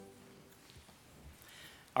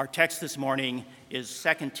Our text this morning is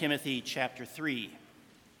 2 Timothy chapter 3.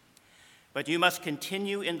 But you must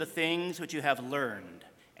continue in the things which you have learned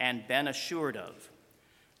and been assured of,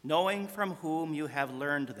 knowing from whom you have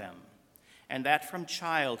learned them, and that from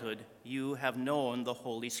childhood you have known the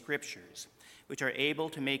Holy Scriptures, which are able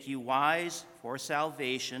to make you wise for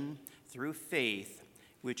salvation through faith,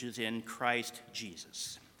 which is in Christ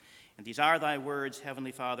Jesus. And these are thy words,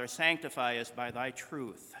 Heavenly Father. Sanctify us by thy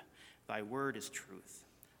truth. Thy word is truth.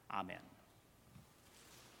 Amen.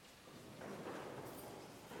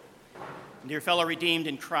 Dear fellow redeemed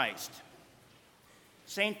in Christ,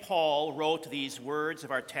 St. Paul wrote these words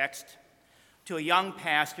of our text to a young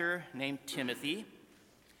pastor named Timothy.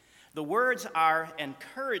 The words are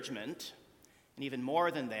encouragement, and even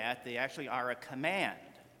more than that, they actually are a command.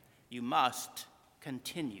 You must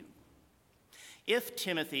continue. If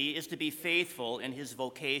Timothy is to be faithful in his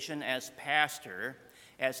vocation as pastor,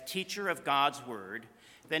 as teacher of God's word,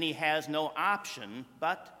 then he has no option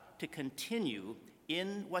but to continue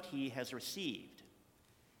in what he has received.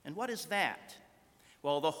 And what is that?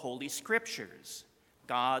 Well, the Holy Scriptures,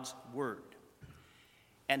 God's word.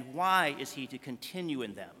 And why is he to continue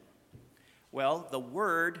in them? Well, the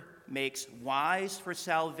word makes wise for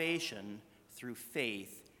salvation through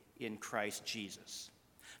faith in Christ Jesus.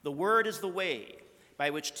 The word is the way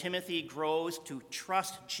by which Timothy grows to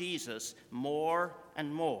trust Jesus more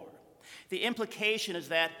and more. The implication is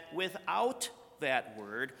that without that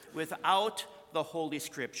word, without the Holy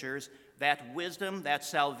Scriptures, that wisdom, that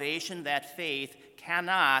salvation, that faith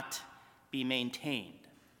cannot be maintained.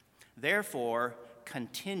 Therefore,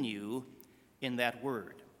 continue in that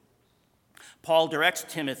word. Paul directs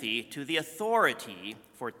Timothy to the authority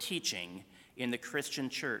for teaching in the Christian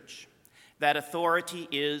church. That authority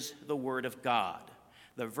is the Word of God,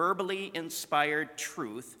 the verbally inspired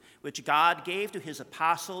truth which God gave to his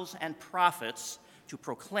apostles and prophets to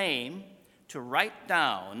proclaim, to write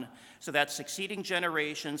down, so that succeeding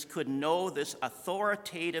generations could know this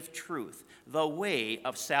authoritative truth, the way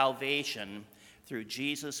of salvation through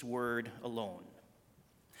Jesus' word alone.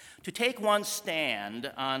 To take one's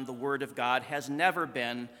stand on the word of God has never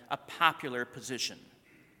been a popular position.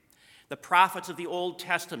 The prophets of the Old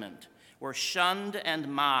Testament were shunned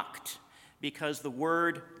and mocked because the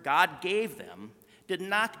word God gave them did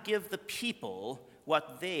not give the people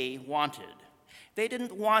what they wanted. They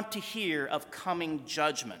didn't want to hear of coming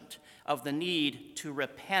judgment, of the need to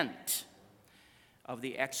repent, of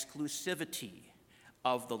the exclusivity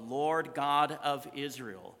of the Lord God of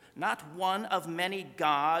Israel, not one of many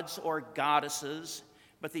gods or goddesses,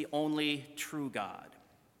 but the only true God.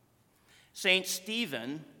 St.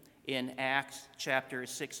 Stephen, in Acts chapter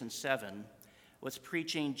 6 and 7, was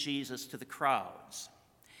preaching Jesus to the crowds.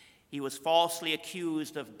 He was falsely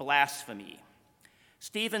accused of blasphemy.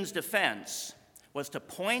 Stephen's defense was to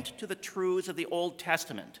point to the truths of the Old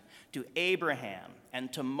Testament, to Abraham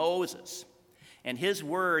and to Moses. And his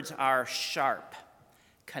words are sharp,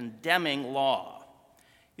 condemning law.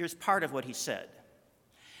 Here's part of what he said.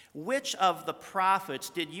 Which of the prophets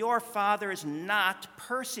did your fathers not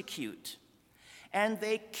persecute? And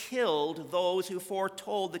they killed those who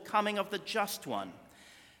foretold the coming of the just one,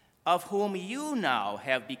 of whom you now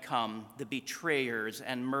have become the betrayers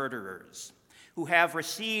and murderers, who have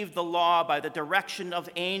received the law by the direction of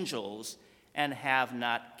angels and have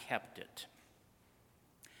not kept it.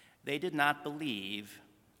 They did not believe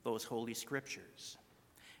those holy scriptures.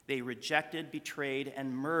 They rejected, betrayed,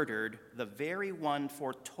 and murdered the very one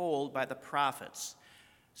foretold by the prophets.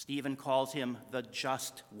 Stephen calls him the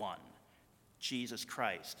just one, Jesus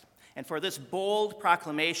Christ. And for this bold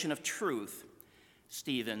proclamation of truth,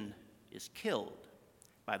 Stephen is killed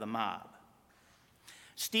by the mob.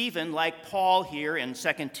 Stephen, like Paul here in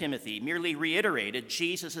 2 Timothy, merely reiterated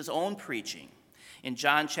Jesus' own preaching. In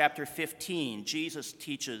John chapter 15, Jesus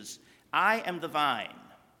teaches, I am the vine,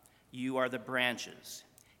 you are the branches.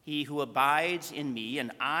 He who abides in me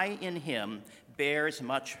and I in him bears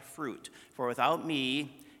much fruit, for without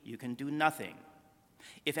me you can do nothing.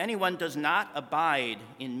 If anyone does not abide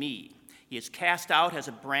in me, he is cast out as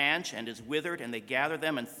a branch and is withered, and they gather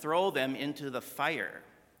them and throw them into the fire,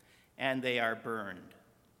 and they are burned.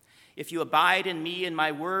 If you abide in me and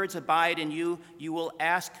my words abide in you, you will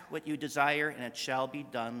ask what you desire, and it shall be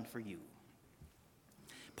done for you.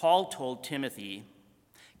 Paul told Timothy,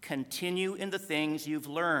 continue in the things you've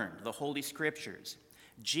learned, the Holy Scriptures.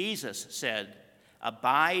 Jesus said,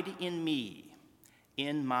 abide in me,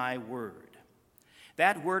 in my word.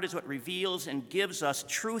 That word is what reveals and gives us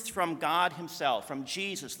truth from God himself, from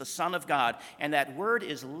Jesus, the Son of God. And that word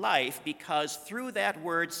is life because through that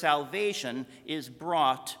word, salvation is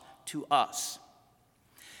brought to us.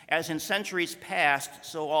 As in centuries past,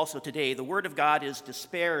 so also today, the Word of God is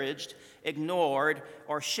disparaged, ignored,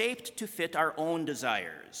 or shaped to fit our own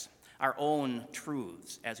desires, our own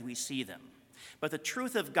truths as we see them. But the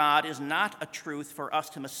truth of God is not a truth for us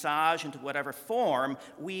to massage into whatever form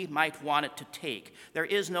we might want it to take. There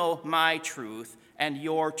is no my truth and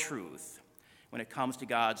your truth when it comes to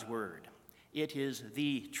God's Word. It is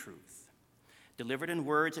the truth, delivered in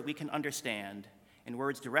words that we can understand, in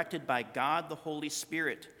words directed by God the Holy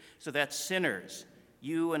Spirit, so that sinners,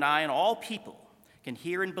 you and I and all people, can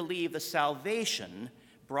hear and believe the salvation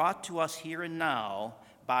brought to us here and now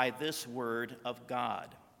by this Word of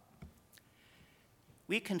God.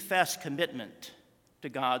 We confess commitment to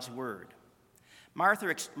God's Word.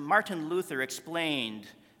 Martin Luther explained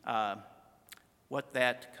what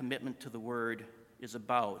that commitment to the Word is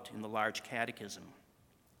about in the Large Catechism.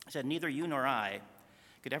 He said, "Neither you nor I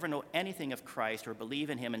could ever know anything of Christ or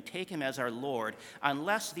believe in him and take him as our Lord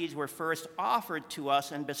unless these were first offered to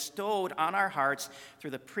us and bestowed on our hearts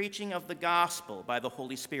through the preaching of the gospel by the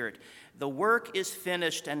Holy Spirit. The work is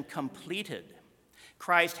finished and completed.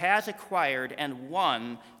 Christ has acquired and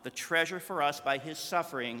won the treasure for us by his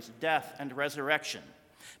sufferings, death, and resurrection.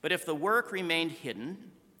 But if the work remained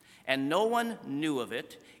hidden and no one knew of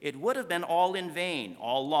it, it would have been all in vain,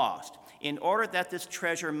 all lost. In order that this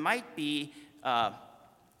treasure might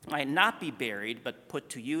not be buried, but put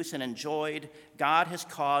to use and enjoyed, God has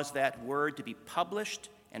caused that word to be published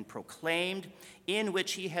and proclaimed, in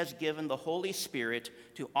which he has given the Holy Spirit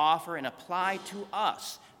to offer and apply to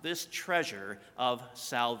us this treasure of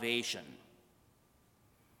salvation."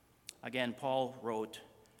 Again, Paul wrote,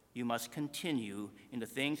 "You must continue in the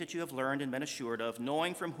things that you have learned and been assured of,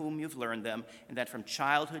 knowing from whom you've learned them, and that from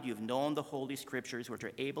childhood you've known the Holy Scriptures, which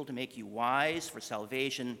are able to make you wise for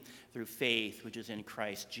salvation through faith, which is in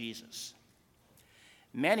Christ Jesus."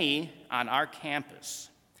 Many on our campus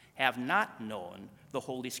have not known the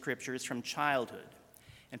Holy Scriptures from childhood,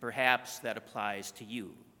 and perhaps that applies to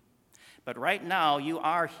you. But right now you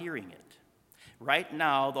are hearing it. Right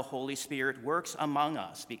now, the Holy Spirit works among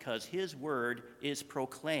us because his word is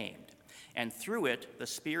proclaimed. And through it, the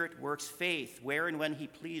Spirit works faith where and when he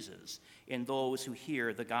pleases in those who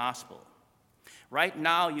hear the gospel. Right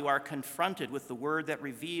now, you are confronted with the word that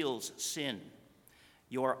reveals sin,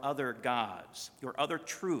 your other gods, your other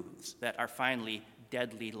truths that are finally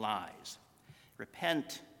deadly lies.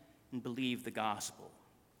 Repent and believe the gospel.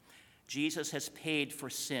 Jesus has paid for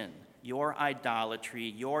sin, your idolatry,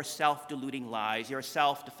 your self-deluding lies, your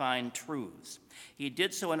self-defined truths. He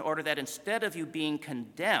did so in order that instead of you being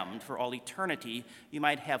condemned for all eternity, you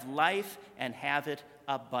might have life and have it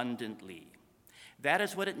abundantly. That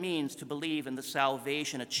is what it means to believe in the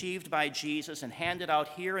salvation achieved by Jesus and handed out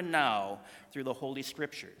here and now through the Holy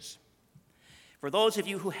Scriptures. For those of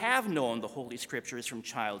you who have known the Holy Scriptures from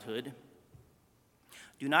childhood,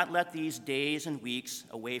 do not let these days and weeks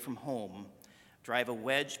away from home drive a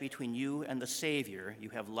wedge between you and the Savior you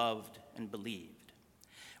have loved and believed.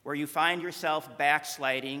 Where you find yourself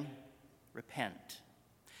backsliding, repent.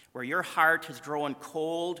 Where your heart has grown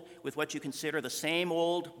cold with what you consider the same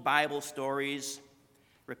old Bible stories,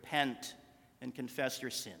 repent and confess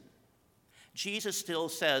your sin. Jesus still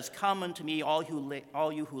says, "Come unto me, all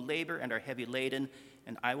you who labor and are heavy laden,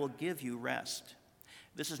 and I will give you rest."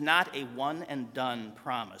 This is not a one-and-done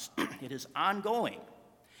promise. It is ongoing.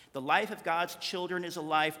 The life of God's children is a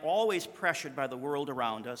life always pressured by the world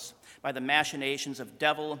around us, by the machinations of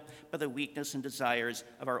devil, by the weakness and desires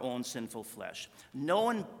of our own sinful flesh.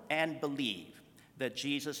 Know and believe that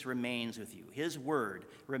Jesus remains with you. His word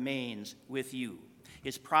remains with you.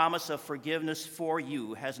 His promise of forgiveness for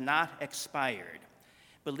you has not expired.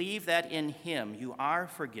 Believe that in him you are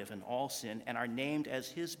forgiven all sin and are named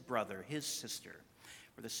as his brother, his sister,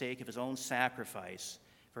 for the sake of his own sacrifice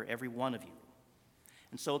for every one of you.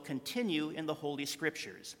 And so continue in the Holy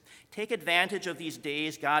Scriptures. Take advantage of these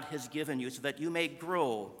days God has given you so that you may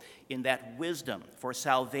grow in that wisdom for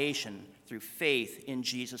salvation through faith in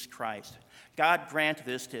Jesus Christ. God grant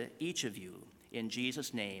this to each of you. In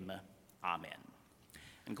Jesus' name, amen.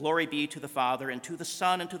 And glory be to the Father, and to the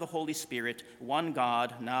Son, and to the Holy Spirit, one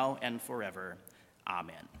God, now and forever.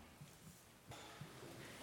 Amen.